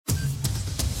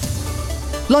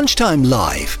Lunchtime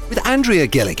Live with Andrea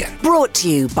Gilligan. Brought to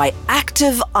you by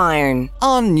Active Iron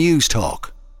On News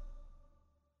Talk.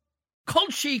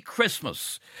 Culchie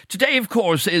Christmas. Today, of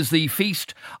course, is the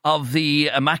feast of the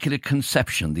Immaculate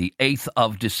Conception, the 8th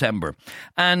of December.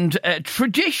 And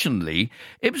traditionally,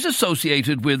 it was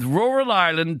associated with rural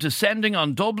Ireland descending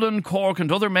on Dublin, Cork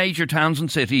and other major towns and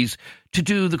cities to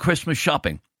do the Christmas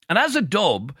shopping. And as a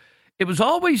dub, it was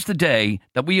always the day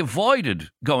that we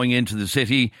avoided going into the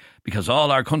city because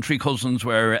all our country cousins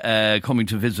were coming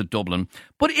to visit Dublin.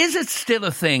 But is it still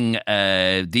a thing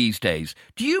these days?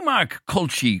 Do you mark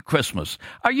Culchie Christmas?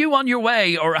 Are you on your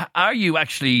way, or are you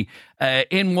actually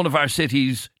in one of our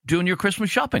cities doing your Christmas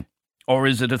shopping? Or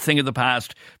is it a thing of the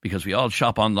past because we all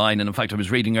shop online? And in fact, I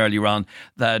was reading earlier on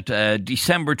that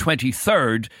December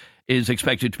 23rd is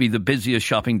expected to be the busiest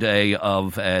shopping day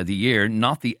of the year,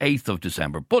 not the 8th of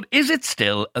December. But is it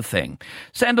still a thing?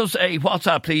 Send us a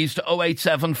WhatsApp, please, to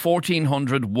 087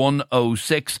 1400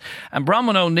 106. And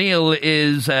Bronwyn O'Neill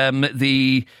is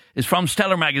from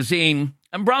Stellar Magazine.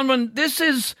 And Bronwyn, this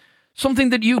is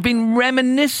something that you've been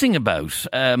reminiscing about,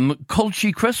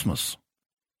 Culchie Christmas.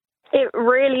 It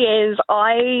really is.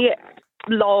 I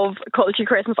love Culchie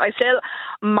Christmas. I still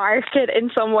mark it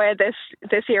in some way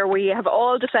this year. We have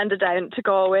all descended down to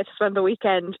Galway to spend the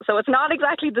weekend, so it's not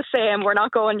exactly the same. We're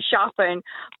not going shopping,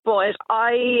 but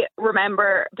I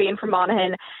remember being from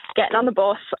Monaghan, getting on the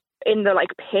bus in the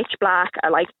pitch black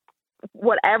at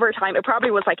whatever time. It probably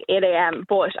was 8 a.m,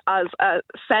 but as a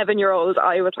 7-year-old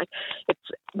I was like, it's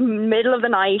middle of the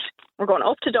night, we're going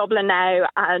up to Dublin now,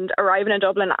 and arriving in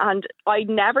Dublin, and I'd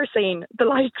never seen the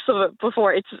likes of it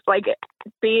before. It's like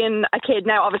being a kid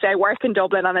now. Obviously I work in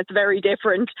Dublin and it's very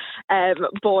different,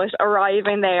 but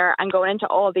arriving there and going into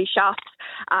all these shops,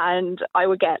 and I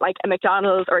would get a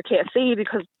McDonald's or a KFC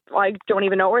because I don't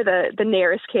even know where the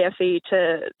nearest KFC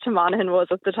to Monaghan was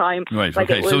at the time. Right.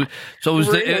 Okay. So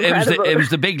it was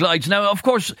the big lights. Now, of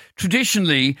course,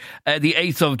 traditionally, the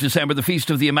 8th of December, the Feast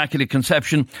of the Immaculate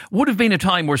Conception, would have been a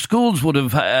time where schools would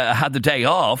have had the day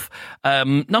off.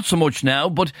 Not so much now,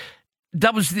 but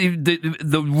that was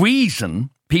the reason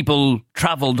people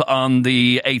travelled on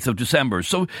the 8th of December.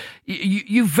 So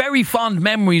you've very fond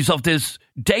memories of this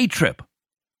day trip.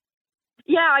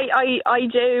 Yeah, I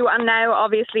do, and now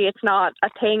obviously it's not a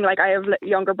thing. I have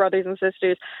younger brothers and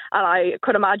sisters, and I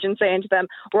could imagine saying to them,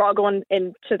 we're all going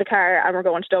into the car and we're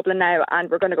going to Dublin now and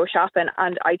we're going to go shopping,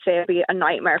 and I'd say it'd be a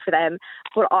nightmare for them.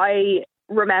 But I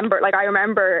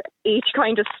remember each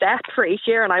kind of step for each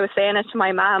year, and I was saying it to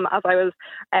my mum as I was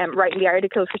writing the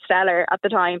article for Stellar at the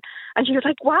time, and she was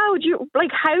like, wow,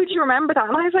 how do you remember that?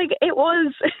 And I was like, it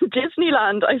was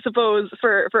Disneyland, I suppose,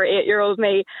 for 8-year-old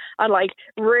me, and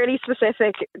really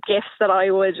specific gifts that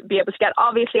I would be able to get.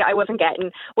 Obviously I wasn't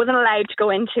allowed to go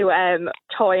into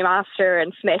Toy Master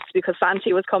and Smith's because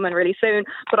Santa was coming really soon,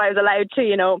 but I was allowed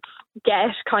to,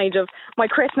 get kind of my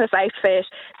Christmas outfit,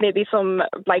 maybe some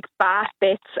bath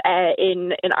bits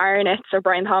in Arnott's or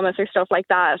Brian Thomas or stuff like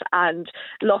that, and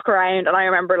look around. And I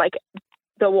remember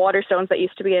the Waterstones that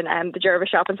used to be in the Jervis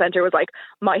Shopping Centre was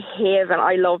my haven.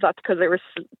 I love that because there were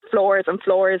floors and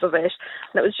floors of it,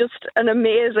 and it was just an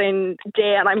amazing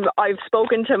day. And I've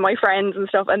spoken to my friends and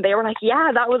stuff, and they were like,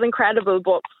 yeah, that was incredible,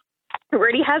 but it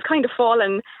really has kind of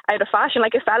fallen out of fashion.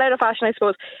 It fell out of fashion, I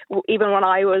suppose, even when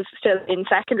I was still in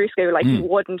secondary school. You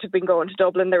wouldn't have been going to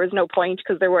Dublin. There was no point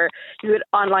because you could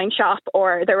online shop,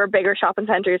 or there were bigger shopping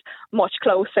centres much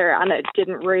closer, and it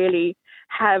didn't really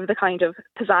have the kind of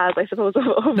pizzazz, I suppose,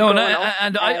 of no,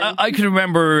 and I can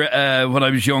remember when I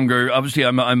was younger. Obviously,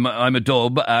 I'm a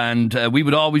dub, and we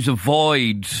would always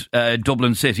avoid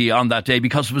Dublin City on that day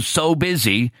because it was so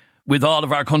busy with all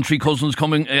of our country cousins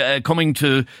coming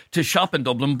to shop in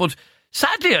Dublin. But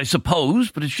sadly, I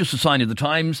suppose, but it's just a sign of the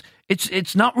times,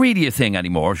 it's not really a thing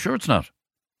anymore. Sure, it's not.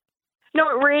 No,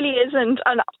 it really isn't.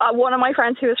 And one of my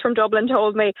friends who was from Dublin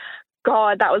told me,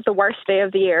 God, that was the worst day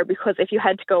of the year because if you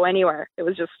had to go anywhere, it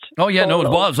was just... Oh, yeah, no, it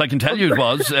was. I can tell you it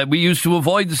was. We used to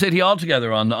avoid the city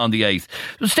altogether on the 8th.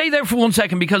 So stay there for 1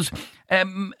 second because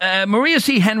Maria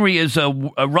C. Henry is a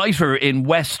writer in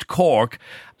West Cork,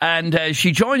 and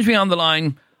she joins me on the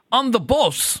line on the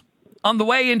bus on the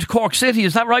way into Cork City.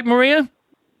 Is that right, Maria?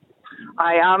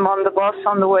 I am on the bus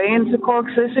on the way into Cork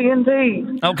City,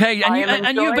 indeed. Okay,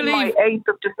 and you believe... my 8th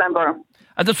of December.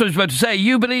 And that's what I was about to say.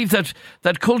 You believe that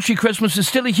Culchie Christmas is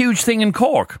still a huge thing in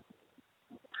Cork?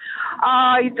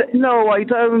 No, I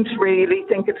don't really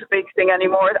think it's a big thing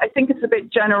anymore. I think it's a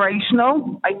bit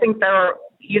generational. I think there are,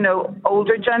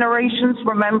 older generations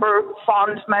remember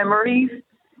fond memories.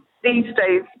 These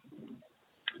days,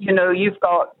 you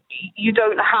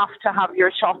don't have to have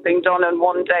your shopping done in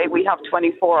one day. We have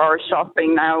 24-hour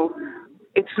shopping now.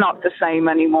 it's not the same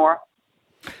anymore.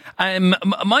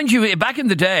 Mind you, back in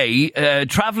the day,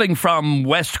 travelling from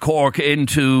West Cork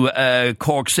into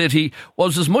Cork City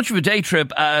was as much of a day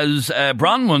trip as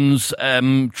Bronwyn's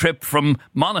trip from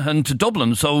Monaghan to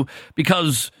Dublin. So,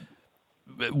 because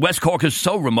West Cork is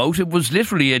so remote, it was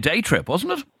literally a day trip,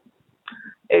 wasn't it?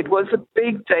 It was a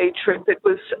big day trip. It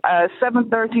was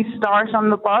 7:30 start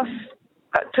on the bus.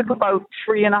 It took about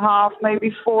 3.5,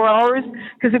 maybe 4 hours,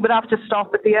 because it would have to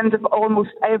stop at the end of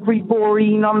almost every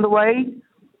boreen on the way.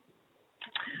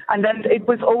 And then it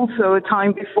was also a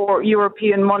time before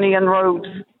European money and roads.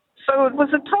 So it was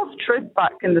a tough trip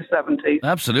back in the 70s.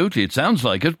 Absolutely, it sounds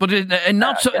like it, but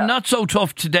not so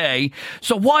tough today.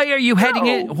 So why are you heading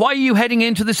in? Why are you heading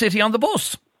into the city on the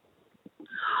bus?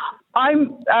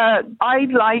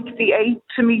 I'd like the 8th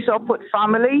to meet up with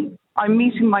family. I'm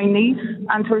meeting my niece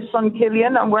and her son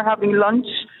Killian, and we're having lunch.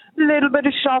 A little bit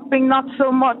of shopping, not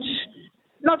so much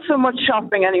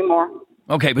shopping anymore.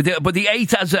 Okay, but the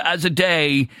 8th as a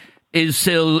day is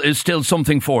still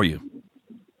something for you.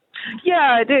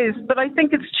 Yeah, it is, but I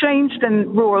think it's changed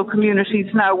in rural communities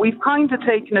now. We've kind of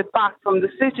taken it back from the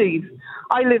cities.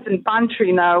 I live in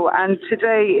Bantry now, and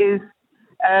today is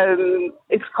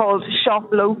it's called Shop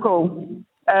Local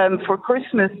for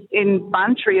Christmas in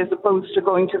Bantry, as opposed to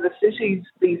going to the cities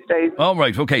these days. Oh,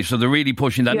 right, okay, so they're really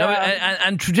pushing that. Yeah. Now,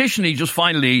 and traditionally, just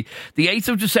finally, the 8th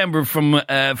of December, from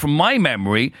my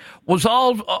memory, was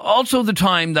also the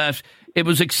time that it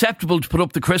was acceptable to put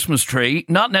up the Christmas tree,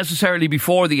 not necessarily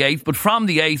before the 8th, but from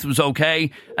the 8th was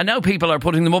okay, and now people are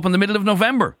putting them up in the middle of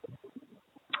November.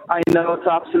 I know, it's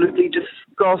absolutely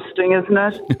disgusting, isn't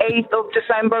it? 8th of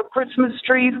December, Christmas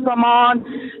trees, come on.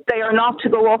 They are not to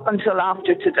go up until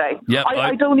after today. Yep,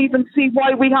 I don't even see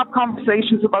why we have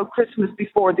conversations about Christmas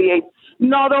before the 8th.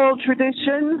 Not all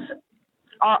traditions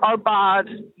are bad,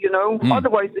 you know.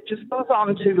 Otherwise, it just goes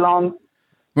on too long.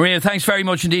 Maria, thanks very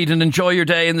much indeed, and enjoy your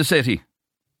day in the city.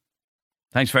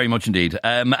 Thanks very much indeed.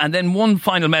 And then one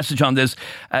final message on this.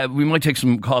 We might take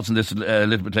some calls on this a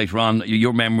little bit later on.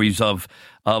 Your memories of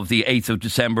the 8th of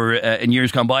December in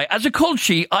years gone by. As a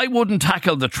culchie, I wouldn't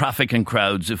tackle the traffic and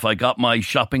crowds if I got my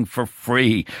shopping for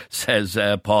free, says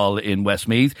Paul in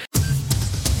Westmeath.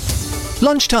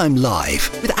 Lunchtime Live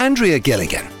with Andrea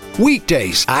Gilligan.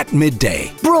 Weekdays at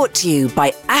midday Brought to you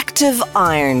by Active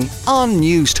Iron. on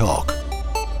News Talk.